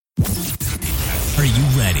Are you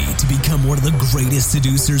ready to become one of the greatest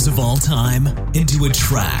seducers of all time? And to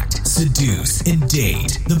attract, seduce, and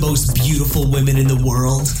date the most beautiful women in the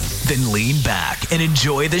world? Then lean back and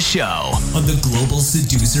enjoy the show on the Global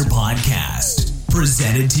Seducer Podcast,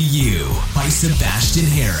 presented to you by Sebastian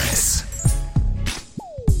Harris.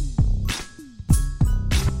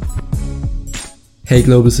 Hey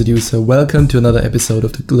Global Seducer, welcome to another episode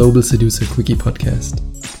of the Global Seducer Quickie Podcast.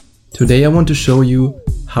 Today I want to show you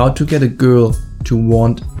how to get a girl to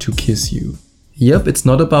want to kiss you. Yep, it's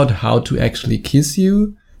not about how to actually kiss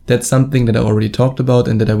you. That's something that I already talked about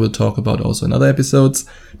and that I will talk about also in other episodes.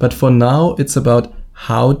 But for now, it's about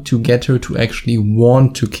how to get her to actually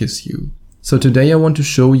want to kiss you. So today I want to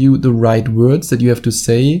show you the right words that you have to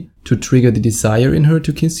say to trigger the desire in her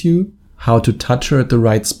to kiss you, how to touch her at the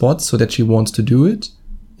right spots so that she wants to do it,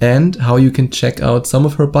 and how you can check out some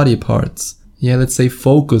of her body parts. Yeah, let's say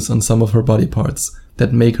focus on some of her body parts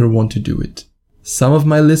that make her want to do it. Some of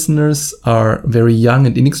my listeners are very young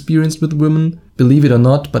and inexperienced with women, believe it or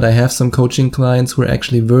not, but I have some coaching clients who are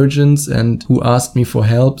actually virgins and who ask me for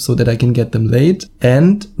help so that I can get them laid.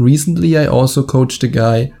 And recently I also coached a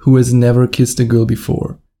guy who has never kissed a girl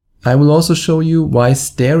before. I will also show you why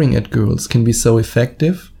staring at girls can be so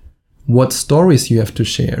effective, what stories you have to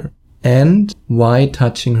share, and why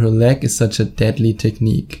touching her leg is such a deadly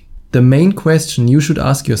technique. The main question you should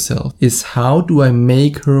ask yourself is, how do I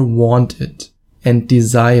make her want it and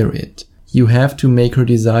desire it? You have to make her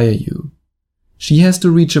desire you. She has to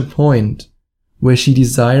reach a point where she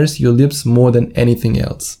desires your lips more than anything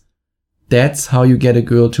else. That's how you get a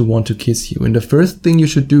girl to want to kiss you. And the first thing you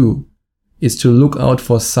should do is to look out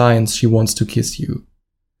for signs she wants to kiss you.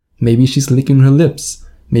 Maybe she's licking her lips.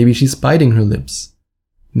 Maybe she's biting her lips.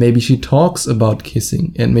 Maybe she talks about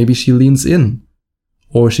kissing and maybe she leans in.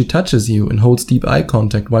 Or she touches you and holds deep eye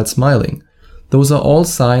contact while smiling. Those are all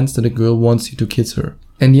signs that a girl wants you to kiss her.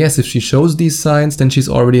 And yes, if she shows these signs, then she's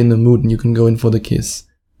already in the mood and you can go in for the kiss.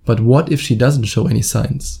 But what if she doesn't show any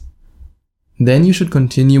signs? Then you should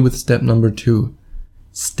continue with step number 2.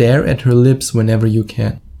 Stare at her lips whenever you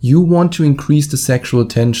can. You want to increase the sexual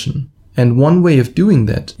tension. And one way of doing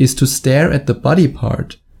that is to stare at the body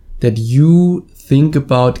part that you think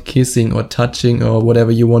about kissing or touching or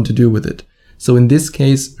whatever you want to do with it. So in this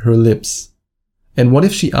case, her lips. And what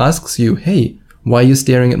if she asks you, hey, why are you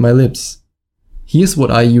staring at my lips? Here's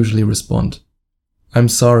what I usually respond. I'm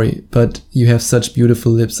sorry, but you have such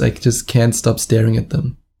beautiful lips, I just can't stop staring at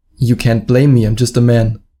them. You can't blame me, I'm just a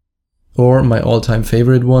man. Or my all-time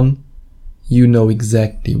favorite one, you know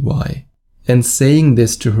exactly why. And saying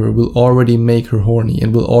this to her will already make her horny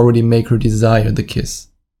and will already make her desire the kiss.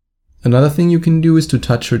 Another thing you can do is to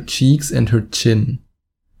touch her cheeks and her chin.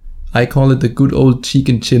 I call it the good old cheek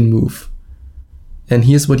and chin move. And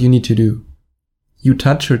here's what you need to do. You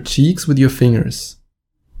touch her cheeks with your fingers.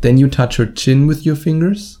 Then you touch her chin with your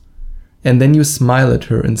fingers. And then you smile at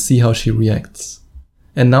her and see how she reacts.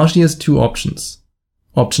 And now she has 2 options.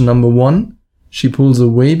 Option number 1, she pulls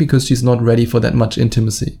away because she's not ready for that much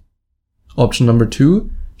intimacy. Option number 2,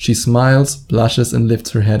 she smiles, blushes, and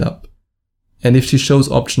lifts her head up. And if she shows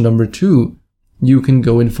option number 2, you can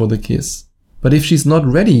go in for the kiss. But if she's not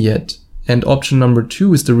ready yet, and option number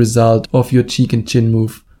 2 is the result of your cheek and chin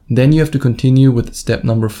move, then you have to continue with step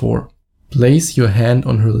number 4. Place your hand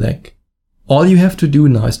on her leg. All you have to do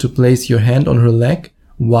now is to place your hand on her leg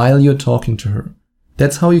while you're talking to her.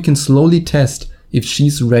 That's how you can slowly test if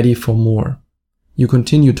she's ready for more. You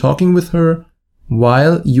continue talking with her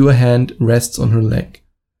while your hand rests on her leg.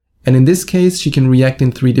 And in this case, she can react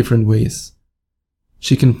in 3 different ways.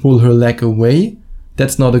 She can pull her leg away.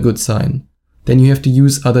 That's not a good sign. Then you have to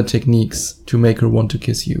use other techniques to make her want to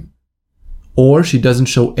kiss you. Or she doesn't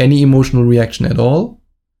show any emotional reaction at all.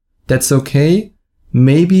 That's okay.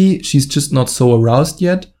 Maybe she's just not so aroused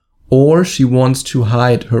yet, or she wants to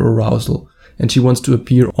hide her arousal and she wants to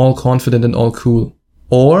appear all confident and all cool.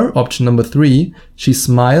 Or option number 3, she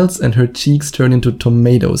smiles and her cheeks turn into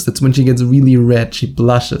tomatoes. That's when she gets really red, she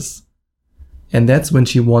blushes. And that's when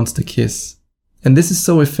she wants the kiss. And this is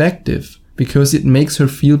so effective because it makes her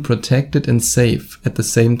feel protected and safe at the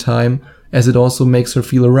same time as it also makes her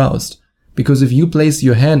feel aroused. Because if you place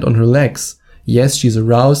your hand on her legs, yes, she's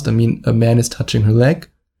aroused. I mean, a man is touching her leg,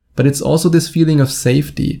 but it's also this feeling of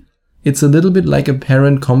safety. It's a little bit like a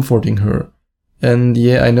parent comforting her. And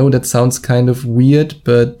yeah, I know that sounds kind of weird,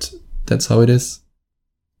 but that's how it is.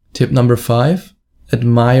 Tip number 5,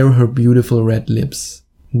 admire her beautiful red lips.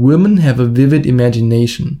 Women have a vivid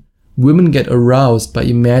imagination. Women get aroused by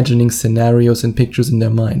imagining scenarios and pictures in their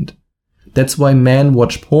mind. That's why men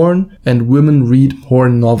watch porn and women read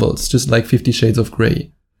porn novels, just like 50 Shades of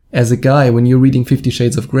Grey. As a guy, when you're reading 50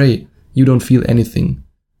 Shades of Grey, you don't feel anything.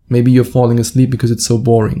 Maybe you're falling asleep because it's so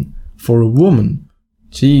boring. For a woman,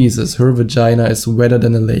 Jesus, her vagina is wetter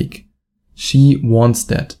than a lake. She wants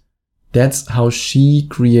that. That's how she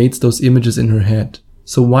creates those images in her head.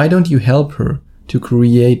 So why don't you help her to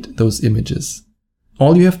create those images?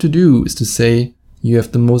 All you have to do is to say, you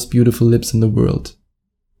have the most beautiful lips in the world.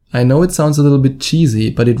 I know it sounds a little bit cheesy,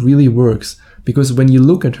 but it really works, because when you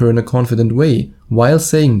look at her in a confident way, while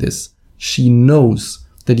saying this, she knows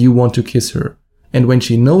that you want to kiss her. And when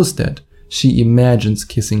she knows that, she imagines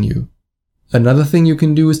kissing you. Another thing you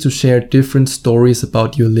can do is to share different stories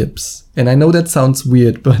about your lips. And I know that sounds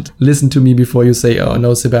weird, but listen to me before you say, oh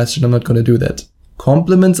no, Sebastian, I'm not gonna do that.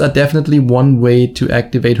 Compliments are definitely one way to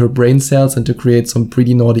activate her brain cells and to create some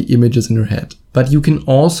pretty naughty images in her head. But you can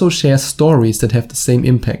also share stories that have the same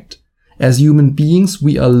impact. As human beings,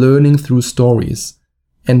 we are learning through stories.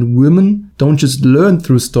 And women don't just learn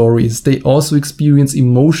through stories, they also experience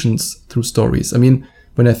emotions through stories. I mean,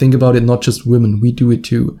 when I think about it, not just women, we do it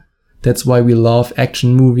too. That's why we love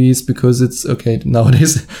action movies, because it's, okay,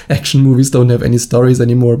 nowadays action movies don't have any stories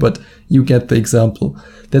anymore, but you get the example.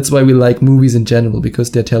 That's why we like movies in general, because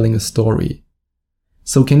they're telling a story.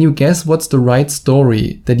 So can you guess what's the right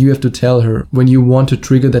story that you have to tell her when you want to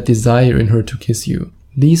trigger that desire in her to kiss you?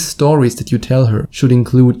 These stories that you tell her should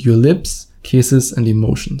include your lips, kisses, and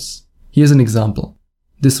emotions. Here's an example.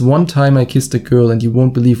 This one time I kissed a girl and you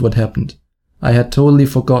won't believe what happened. I had totally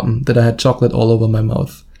forgotten that I had chocolate all over my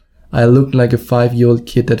mouth. I looked like a 5-year-old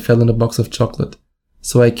kid that fell in a box of chocolate.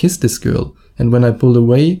 So I kissed this girl, and when I pulled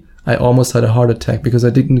away, I almost had a heart attack because I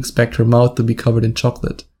didn't expect her mouth to be covered in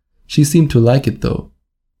chocolate. She seemed to like it though.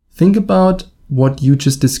 Think about what you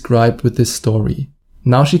just described with this story.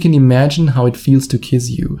 Now she can imagine how it feels to kiss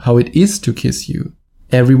you, how it is to kiss you.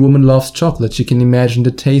 Every woman loves chocolate. She can imagine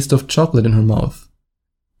the taste of chocolate in her mouth,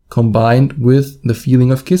 combined with the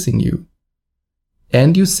feeling of kissing you.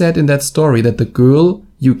 And you said in that story that the girl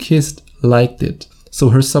you kissed liked it, so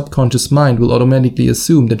her subconscious mind will automatically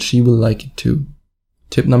assume that she will like it too.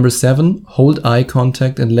 Tip number 7, hold eye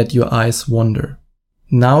contact and let your eyes wander.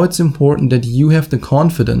 Now it's important that you have the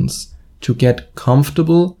confidence to get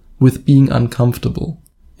comfortable with being uncomfortable.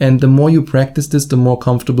 And the more you practice this, the more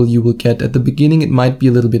comfortable you will get. At the beginning, it might be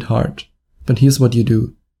a little bit hard, but here's what you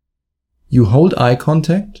do. You hold eye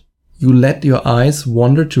contact, you let your eyes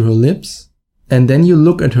wander to her lips, and then you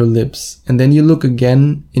look at her lips, and then you look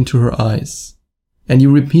again into her eyes. And you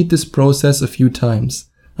repeat this process a few times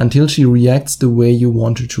until she reacts the way you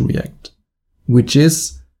want her to react. Which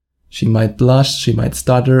is, she might blush, she might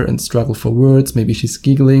stutter and struggle for words, maybe she's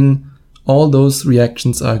giggling. All those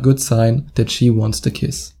reactions are a good sign that she wants to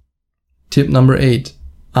kiss. Tip number 8.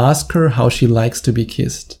 Ask her how she likes to be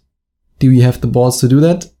kissed. Do you have the balls to do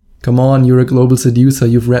that? Come on, you're a global seducer,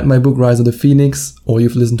 you've read my book Rise of the Phoenix, or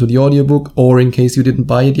you've listened to the audiobook, or in case you didn't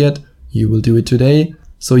buy it yet, you will do it today,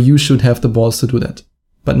 so you should have the balls to do that.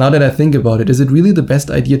 But now that I think about it, is it really the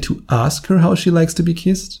best idea to ask her how she likes to be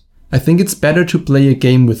kissed? I think it's better to play a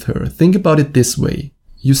game with her. Think about it this way.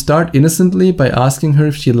 You start innocently by asking her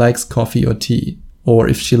if she likes coffee or tea, or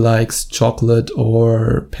if she likes chocolate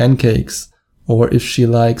or pancakes, or if she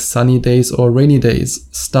likes sunny days or rainy days.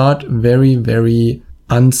 Start very, very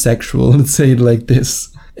unsexual, let's say it like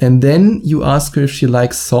this. And then you ask her if she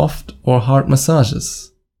likes soft or hard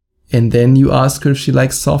massages. And then you ask her if she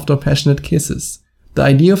likes soft or passionate kisses. The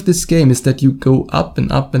idea of this game is that you go up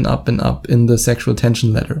and up and up and up in the sexual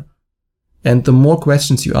tension ladder. And the more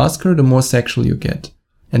questions you ask her, the more sexual you get.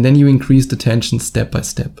 And then you increase the tension step by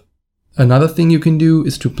step. Another thing you can do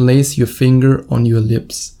is to place your finger on your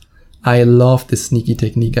lips. I love this sneaky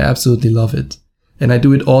technique. I absolutely love it. And I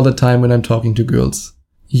do it all the time when I'm talking to girls.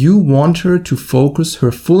 You want her to focus her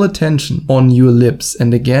full attention on your lips.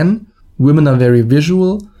 And again, women are very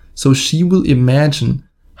visual, so she will imagine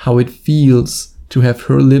how it feels to have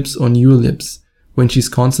her lips on your lips when she's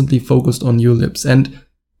constantly focused on your lips. And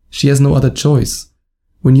she has no other choice.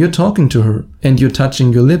 When you're talking to her and you're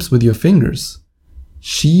touching your lips with your fingers,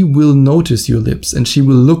 she will notice your lips and she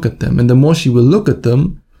will look at them. And the more she will look at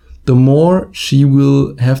them, the more she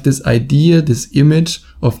will have this idea, this image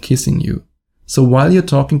of kissing you. So while you're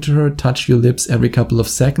talking to her, touch your lips every couple of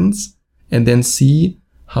seconds and then see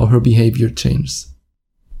how her behavior changes.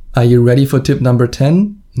 Are you ready for tip number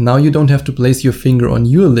 10? Now you don't have to place your finger on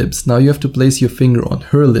your lips. Now you have to place your finger on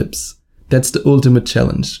her lips. That's the ultimate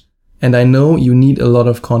challenge. And I know you need a lot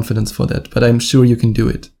of confidence for that, but I'm sure you can do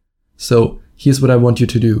it. So here's what I want you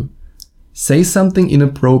to do. Say something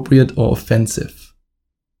inappropriate or offensive.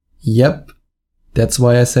 Yep, that's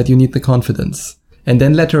why I said you need the confidence. And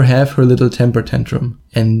then let her have her little temper tantrum.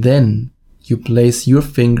 And then you place your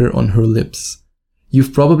finger on her lips.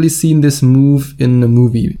 You've probably seen this move in a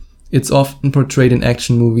movie. It's often portrayed in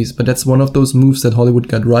action movies, but that's one of those moves that Hollywood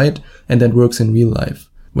got right and that works in real life.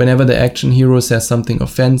 Whenever the action hero says something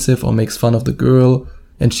offensive or makes fun of the girl,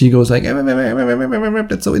 and she goes like,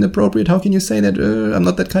 that's so inappropriate, how can you say that, I'm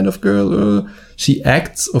not that kind of girl. She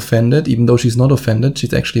acts offended, even though she's not offended,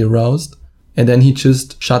 she's actually aroused. And then he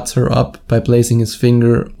just shuts her up by placing his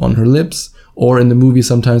finger on her lips, or in the movie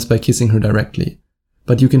sometimes by kissing her directly.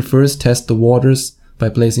 But you can first test the waters by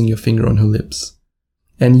placing your finger on her lips.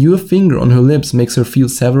 And your finger on her lips makes her feel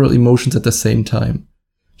several emotions at the same time.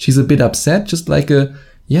 She's a bit upset, just like a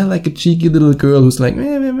cheeky little girl who's like,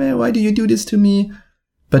 why do you do this to me?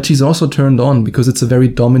 But she's also turned on because it's a very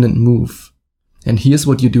dominant move. And here's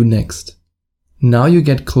what you do next. Now you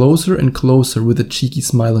get closer and closer with a cheeky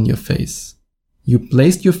smile on your face. You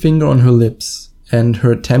placed your finger on her lips, and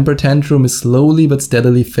her temper tantrum is slowly but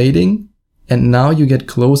steadily fading. And now you get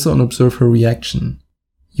closer and observe her reaction.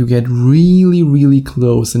 You get really, really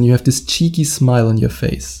close and you have this cheeky smile on your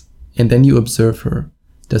face. And then you observe her.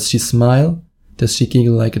 Does she smile? Does she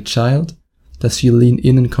giggle like a child? Does she lean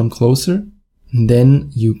in and come closer? And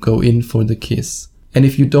then you go in for the kiss. And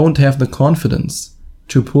if you don't have the confidence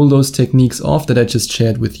to pull those techniques off that I just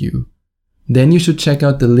shared with you, then you should check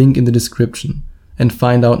out the link in the description and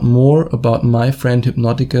find out more about my friend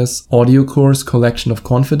Hypnotica's audio course Collection of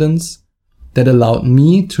Confidence that allowed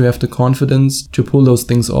me to have the confidence to pull those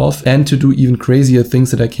things off and to do even crazier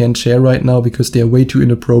things that I can't share right now because they are way too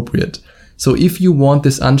inappropriate. So if you want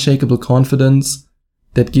this unshakable confidence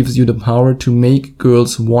that gives you the power to make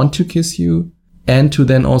girls want to kiss you and to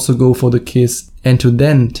then also go for the kiss and to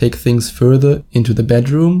then take things further into the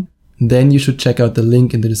bedroom, then you should check out the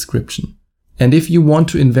link in the description. And if you want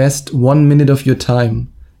to invest 1 minute of your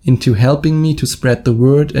time into helping me to spread the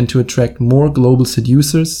word and to attract more global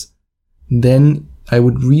seducers, then I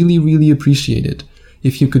would really, really appreciate it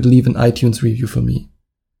if you could leave an iTunes review for me.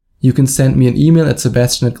 You can send me an email at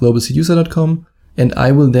sebastian@globalseducer.com and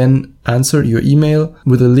I will then answer your email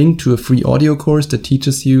with a link to a free audio course that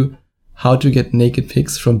teaches you how to get naked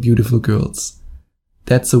pics from beautiful girls.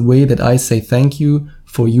 That's a way that I say thank you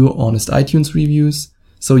for your honest iTunes reviews.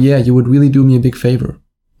 So yeah, you would really do me a big favor.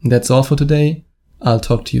 That's all for today. I'll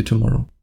talk to you tomorrow.